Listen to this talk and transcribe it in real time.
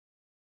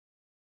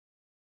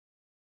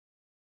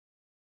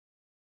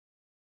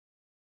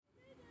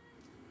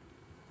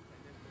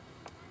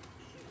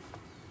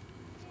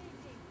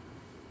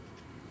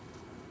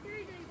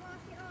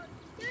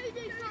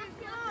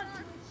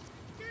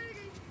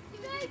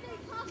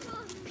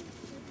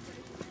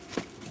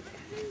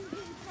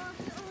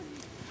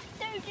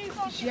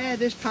Share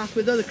this path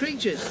with other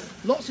creatures.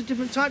 Lots of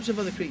different types of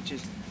other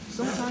creatures.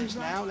 Sometimes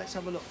now, let's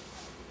have a look.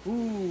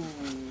 Ooh.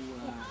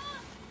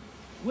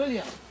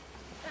 William.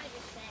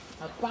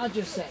 A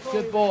badger set.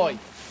 Good boy.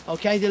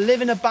 Okay, they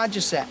live in a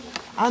badger set.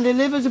 And they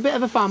live as a bit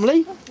of a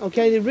family.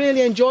 Okay, they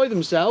really enjoy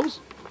themselves.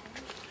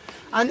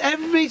 And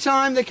every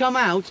time they come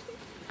out,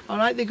 all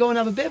right, they go and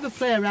have a bit of a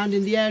play around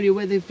in the area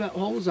where the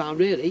holes are,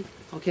 really.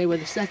 Okay, where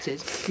the set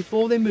is,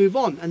 before they move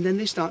on. And then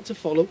they start to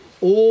follow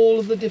all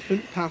of the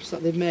different paths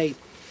that they've made.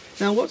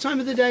 Now, what time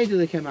of the day do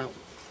they come out?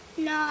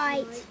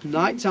 Night.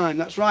 Night time,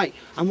 that's right.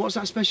 And what's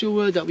that special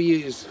word that we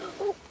use?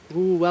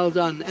 Ooh, well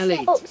done,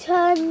 Ellie.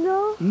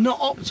 Nocturnal. Not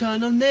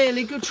nocturnal,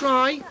 nearly, good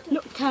try.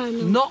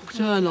 Nocturnal.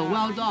 Nocturnal,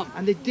 well done.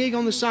 And they dig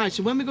on the side,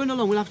 so when we're going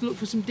along, we'll have to look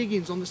for some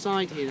diggings on the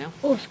side here now.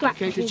 Or scratch.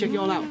 Okay, to check it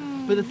all out.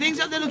 But the things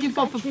that they're looking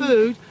for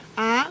food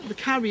are the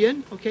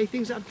carrion, okay,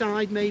 things that have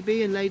died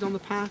maybe and laid on the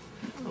path.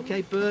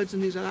 Okay, birds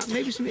and things like that.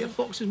 Maybe something a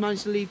fox has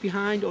managed to leave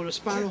behind, or a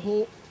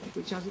sparrowhawk,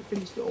 which hasn't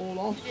finished it all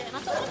off.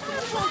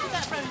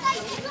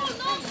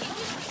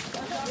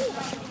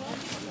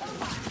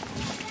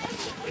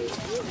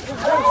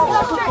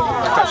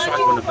 That's like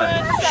on the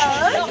back.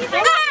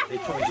 They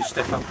probably just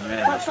step up in the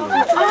air. That's all.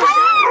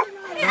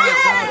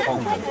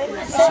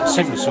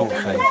 Similar sort of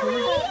thing.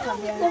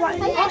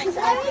 His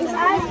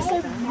eyes are so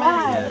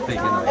bright. Yeah, big,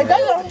 isn't it?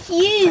 They look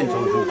huge. 10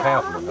 times more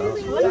powerful than those.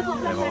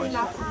 Their eyes.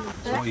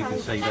 So what you can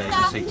see there, you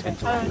can see 10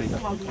 times bigger.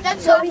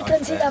 That's all we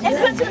can see them. Right,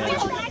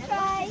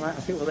 I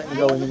think we'll let them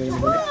go in a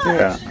minute.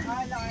 Yeah.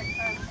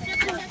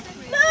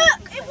 Look,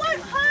 it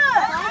won't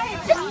hurt.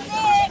 Just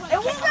it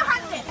won't hurt.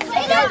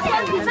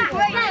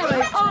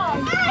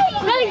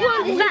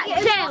 Back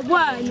there,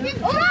 one.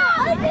 Oh,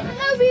 I didn't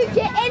know we would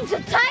get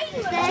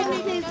entertained then.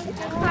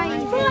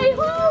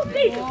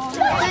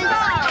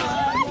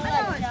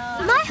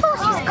 My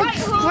horse was called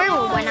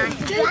Squirrel when I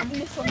had it.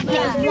 It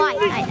was white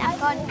like that.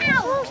 Ow!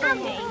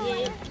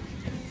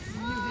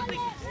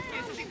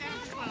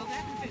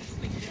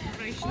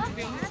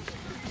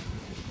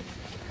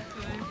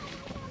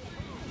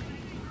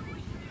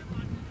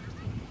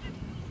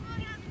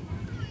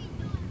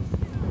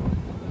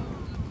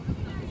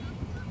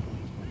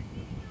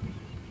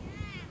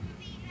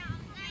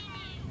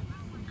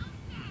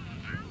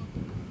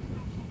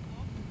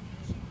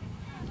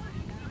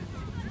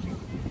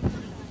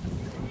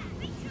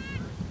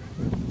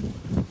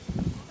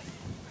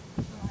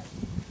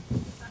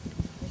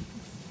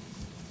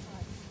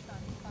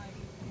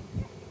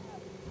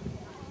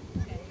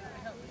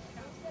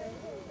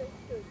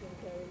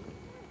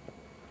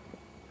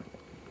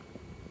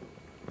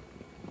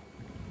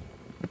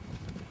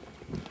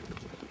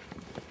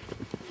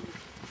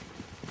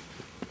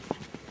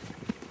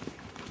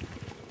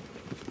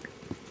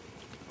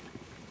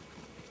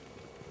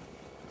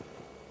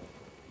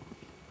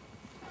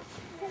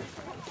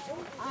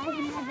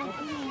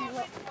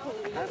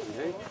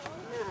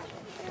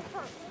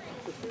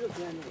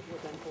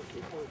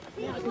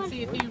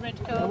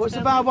 What's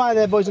the bye-bye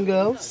there, boys and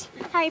girls?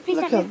 Harry, please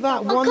Look at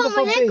that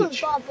wonderful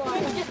beach.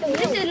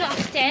 This is not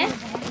a stair.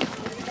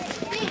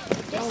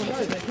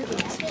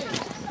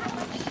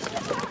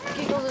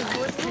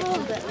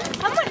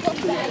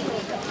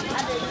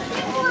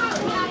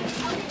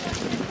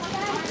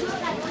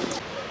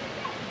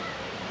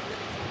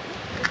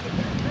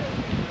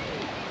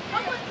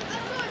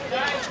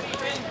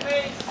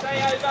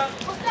 Stay over.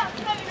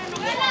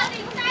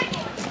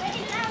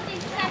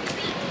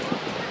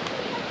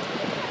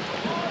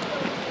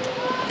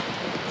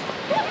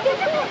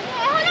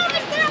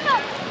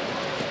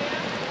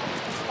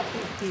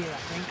 Here, I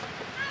think.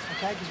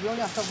 Okay, because we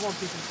only have to have one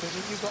piece of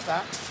equipment. You've got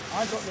that.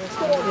 I've got this.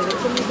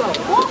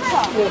 Water.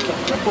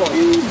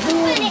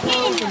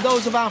 And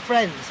those of our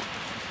friends.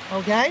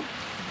 Okay?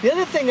 The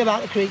other thing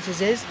about the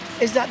creatures is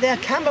that they're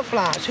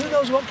camouflage. Who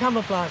knows what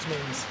camouflage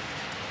means?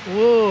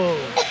 Whoa.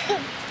 It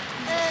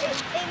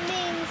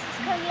means it's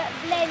kind of like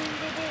blended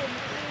in,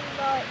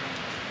 like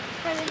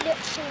kind of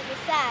looks all the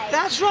same.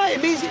 That's right,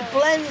 it means it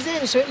blends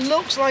in, so it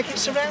looks like it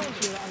surrounds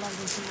you.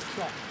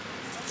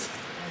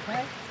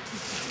 Okay?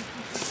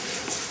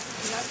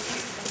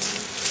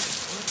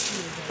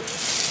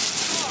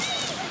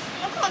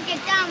 I can't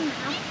get down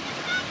now.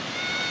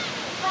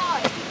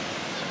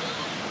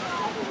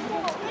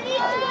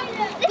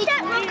 Look at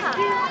that rocker.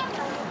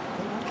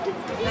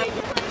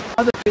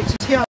 Other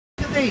creatures here.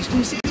 Look at these. Can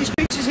you see these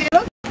creatures here?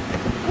 Look.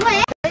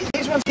 Where?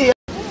 These ones here.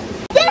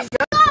 Yes,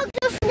 dogs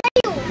are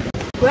snails.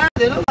 Well,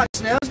 they look like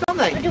snails, don't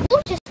they? The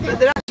water snails. But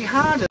they're actually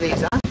harder,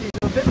 these are. These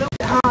are a little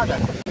bit harder.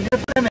 You're going to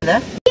put them in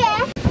there?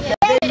 Yeah.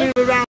 They move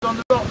around on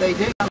the rock, they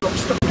do. I've got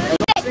stuck in there.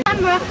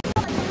 Camera.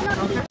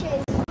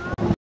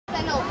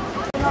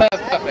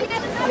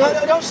 No,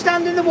 don't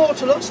stand in the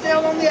water, look, stay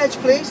along the edge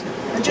please,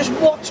 and just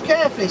watch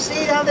carefully.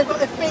 See how they've got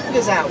their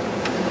fingers out?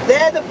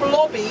 They're the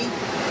blobby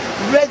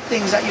red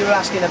things that you were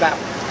asking about.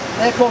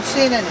 They're called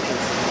sea anemones.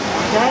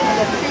 Okay? And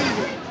they're feeding.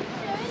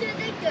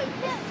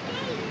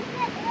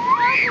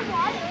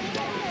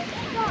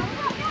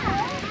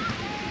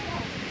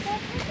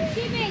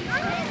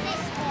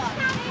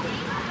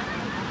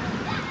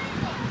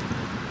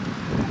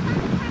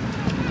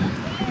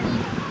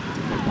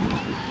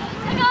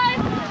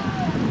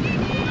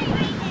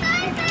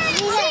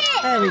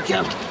 There we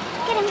go.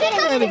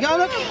 There we go,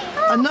 look.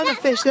 Another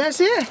fish there,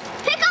 see it?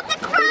 Pick up the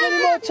crab.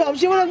 Any more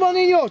tubs? You want one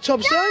in your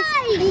tub, sir?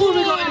 What have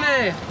we got in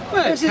here?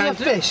 Where? This is a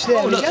fish.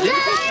 There we go.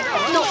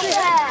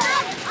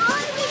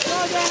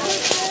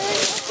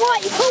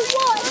 What? You call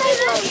what?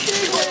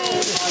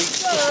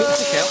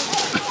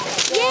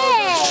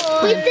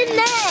 Yeah, with the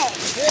net.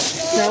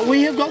 Now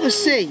we have got the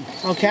sea,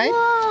 okay?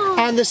 Whoa.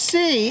 And the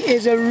sea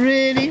is a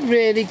really,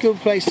 really good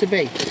place to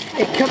be.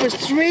 It covers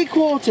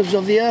 3/4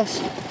 of the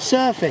Earth's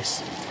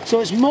surface, so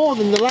it's more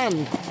than the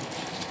land.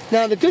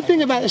 Now the good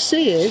thing about the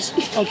sea is,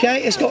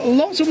 okay, it's got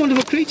lots of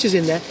wonderful creatures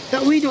in there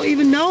that we don't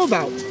even know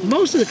about.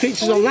 Most of the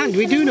creatures on land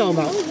we do know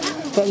about,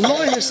 but a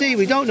lot in the sea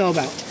we don't know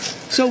about.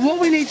 So what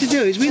we need to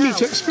do is we need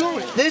to explore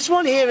it. This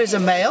one here is a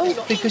male,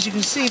 because you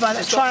can see by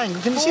that triangle.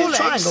 Can you see the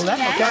triangle there?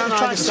 Okay, on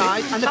either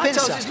side, and the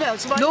pincer.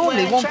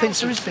 Normally one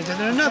pincer is bigger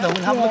than another.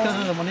 We'll have a look at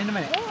another one in a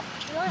minute.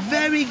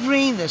 Very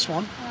green, this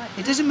one.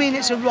 It doesn't mean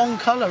it's a wrong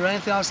colour or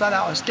anything else like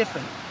that, or it's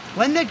different.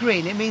 When they're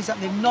green, it means that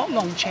they've not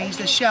long changed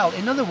their shell.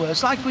 In other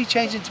words, like we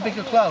change into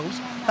bigger clothes,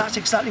 that's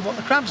exactly what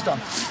the crab's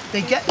done.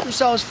 They get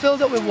themselves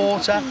filled up with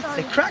water,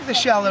 they crack the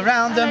shell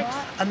around them,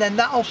 and then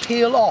that'll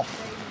peel off.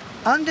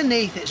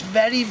 Underneath, it's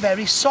very,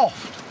 very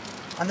soft.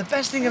 And the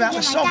best thing about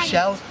the soft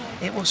shell,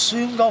 it will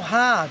soon go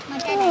hard.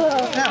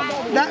 Now,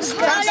 that's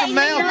a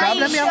male crab.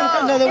 Let me have a look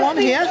at another one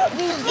here.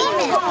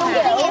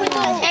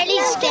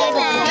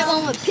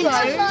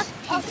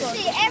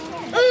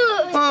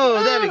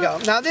 Oh, there we go.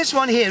 Now this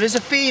one here is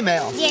a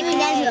female. Oh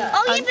yeah,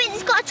 but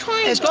it's got a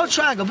triangle. It's got a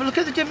triangle, but look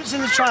at the difference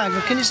in the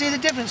triangle. Can you see the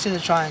difference in the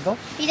triangle?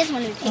 He doesn't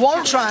want to.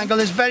 One triangle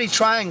is very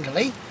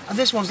triangle-y, and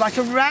this one's like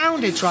a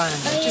rounded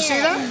triangle. Do you see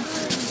that?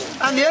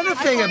 And the other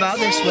thing about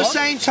this one, the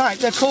same type,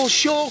 they're called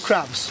shore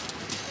crabs.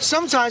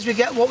 Sometimes we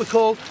get what we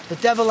call the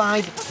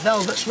devil-eyed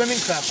velvet swimming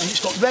crab, and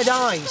it's got red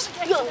eyes.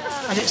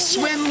 And it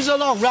swims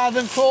along, rather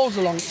than crawls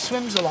along, it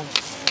swims along.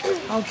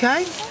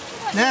 Okay?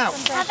 Now,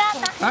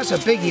 that's a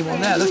biggie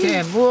one there, look at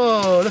him.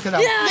 Whoa, look at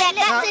that. Yeah,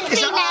 that's a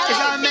female. Is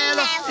that a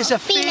male? It's a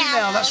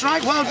female, that's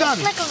right, well done.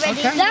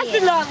 Okay? That's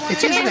the long one.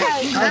 It isn't it?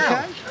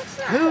 Okay.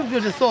 Who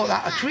would have thought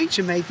that a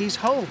creature made these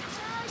holes?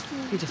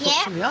 You'd have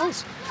thought something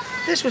else.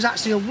 This was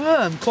actually a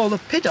worm called a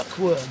piddock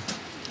worm.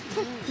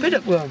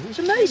 Piddock worm, it's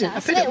amazing, a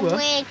piddock worm.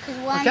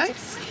 Okay,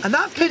 and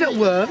that piddock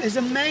worm is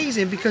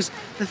amazing because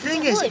the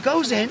thing is, it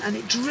goes in and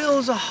it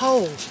drills a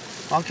hole.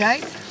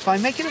 Okay, by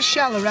making a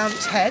shell around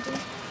its head,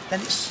 then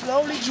it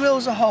slowly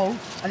drills a hole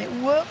and it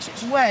works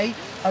its way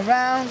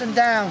around and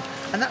down.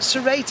 And that's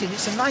serrated,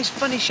 it's a nice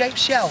funny shaped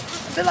shell.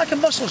 A bit like a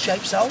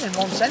mussel-shaped shell in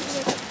one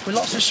sense, with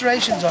lots of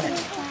serrations on it.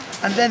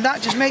 And then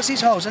that just makes these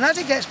holes. And as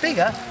it gets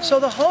bigger, so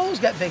the holes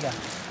get bigger.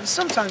 And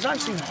sometimes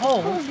I've seen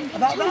holes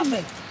about that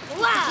big.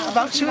 Wow.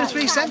 About 2 or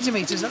 3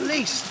 centimetres at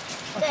least.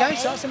 Okay,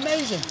 so that's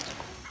amazing.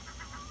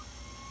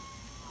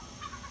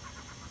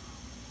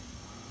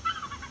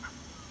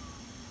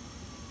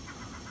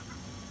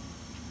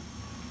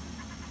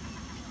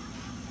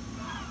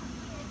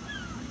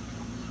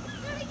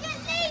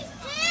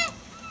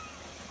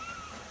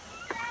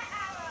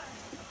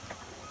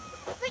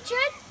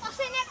 Richard?